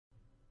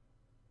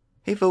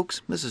Hey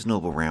folks, this is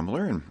Noble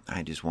Rambler, and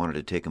I just wanted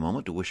to take a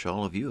moment to wish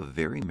all of you a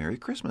very Merry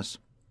Christmas.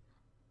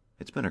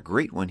 It's been a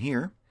great one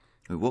here.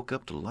 We woke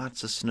up to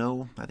lots of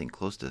snow, I think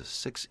close to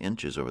 6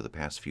 inches over the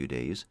past few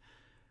days.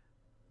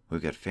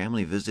 We've got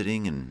family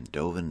visiting and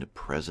dove into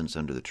presents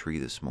under the tree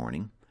this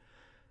morning.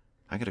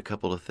 I got a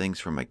couple of things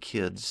from my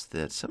kids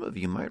that some of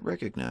you might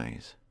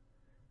recognize.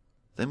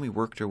 Then we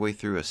worked our way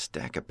through a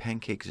stack of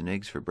pancakes and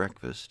eggs for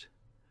breakfast.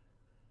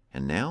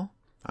 And now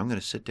I'm going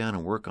to sit down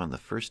and work on the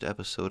first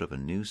episode of a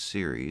new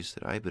series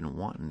that I've been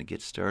wanting to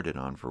get started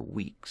on for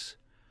weeks.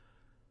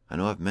 I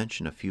know I've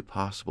mentioned a few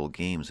possible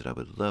games that I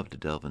would love to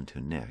delve into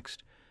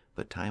next,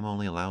 but time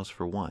only allows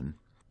for one,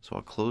 so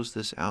I'll close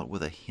this out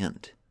with a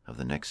hint of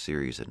the next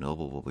series that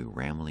Noble will be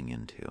rambling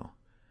into.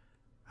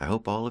 I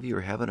hope all of you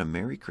are having a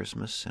Merry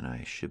Christmas, and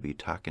I should be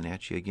talking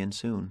at you again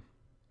soon.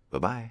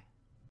 Bye-bye.